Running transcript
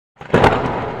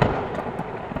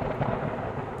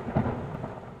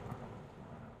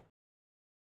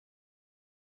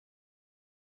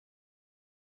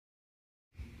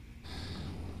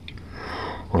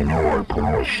I know I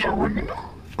promised I wouldn't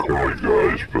call you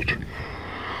guys, but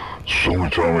it's the only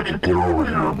time I could get over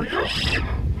here because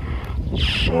the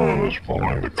sun is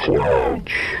behind the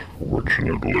clouds,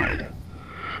 fortunately,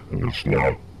 and it's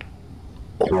not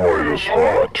quite as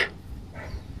hot,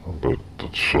 but the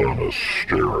sun is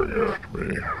staring at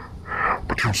me.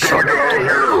 But you gotta get out of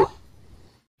here!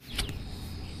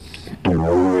 The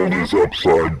world is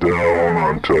upside down,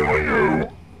 I'm telling you.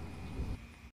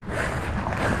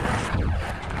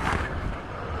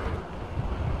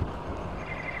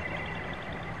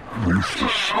 At least the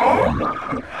sun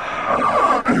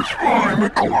is behind the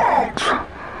clouds,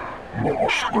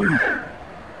 mostly.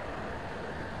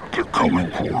 They're coming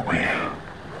for me.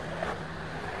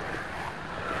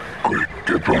 Quick,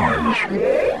 get behind this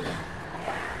wall.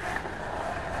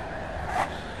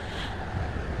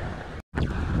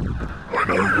 I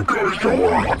know you guys don't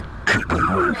want to keep it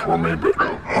away from me, but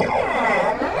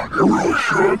you really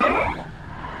should.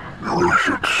 You really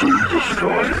should see this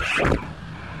guy.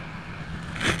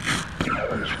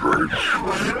 He's very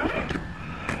distracted.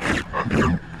 And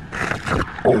then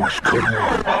always cutting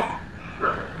up.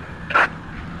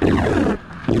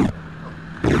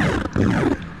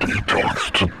 He talks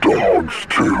to dogs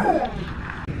too.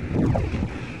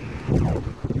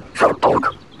 Shut up, dog.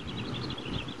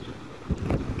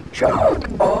 Shut up,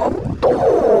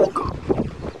 dog.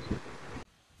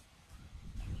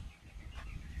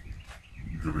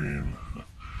 Green.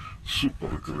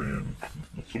 Super green.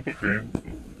 Super green.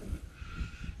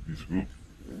 He's good.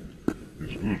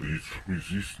 He's good. He's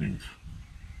resisting.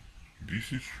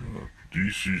 This is sharp.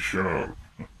 This is sharp.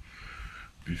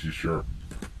 This is sharp.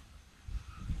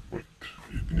 But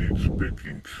it needs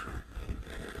picking.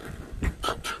 You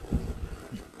cut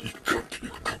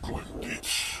like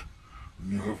this.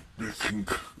 And you have picking.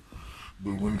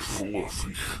 But when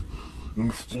fluffy,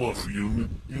 you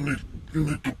need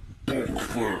to poke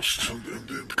first and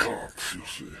then cut, you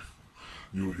see.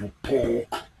 You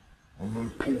poke and then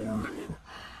pull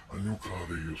and you cut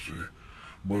it, you see.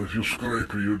 But if you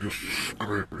scrape it, you just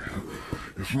scrape it.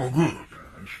 It's no good.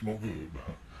 It's no good.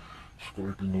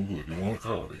 Scraping no good. You want to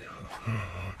cut it.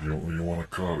 You want to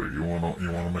cut it. You want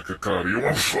to make a cut. You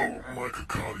want to make a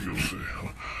cut, you see.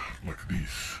 Like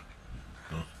this.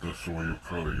 That's the way you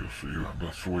cut it, you see.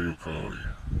 That's the way you cut it.